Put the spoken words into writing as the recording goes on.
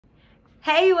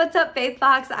Hey, what's up,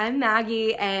 Faithbox? I'm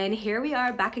Maggie, and here we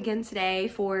are back again today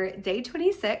for day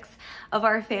 26 of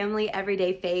our Family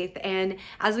Everyday Faith. And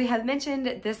as we have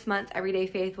mentioned, this month's Everyday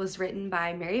Faith was written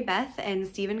by Mary Beth and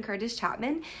Stephen Curtis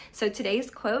Chapman. So today's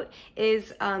quote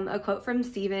is a quote from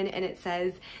Stephen, and it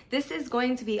says, "This is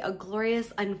going to be a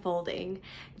glorious unfolding.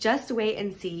 Just wait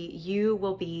and see. You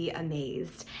will be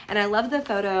amazed." And I love the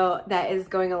photo that is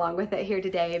going along with it here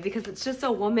today because it's just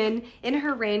a woman in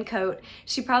her raincoat.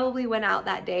 She probably went out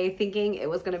that day thinking it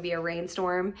was going to be a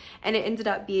rainstorm, and it ended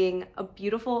up being a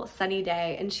beautiful sunny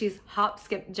day, and she's hop,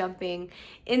 skip, jumping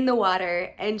in the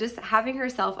water and just having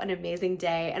herself an amazing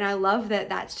day. And I love that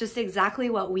that's just exactly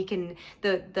what we can,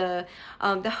 the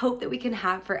hope that we can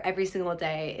have for every single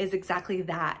day is exactly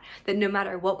that no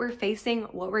matter what we're facing,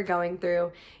 what we're going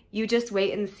through, you just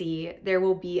wait and see. There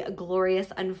will be a glorious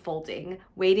unfolding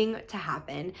waiting to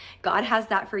happen. God has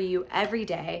that for you every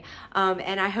day.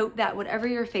 And I hope that whatever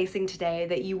you're facing today,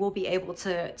 that you will be able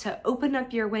to open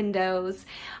up your windows,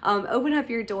 open up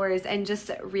your doors, and just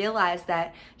realize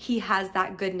that He has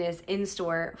that goodness in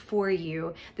store for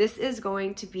you. This is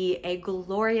going to be a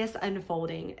glorious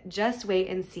unfolding. Just wait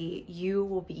and see. You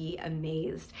will be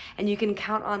amazed. And you can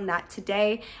count on that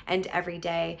today and every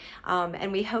day.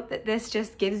 And we hope that this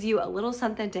just gives you a little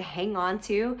something to hang on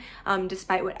to,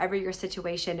 despite whatever your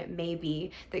situation may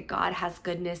be, that God has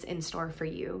goodness in store for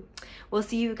you. We'll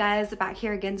see you guys back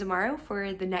here again tomorrow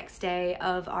for the next day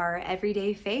of our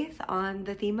Everyday Faith on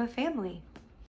the theme of family.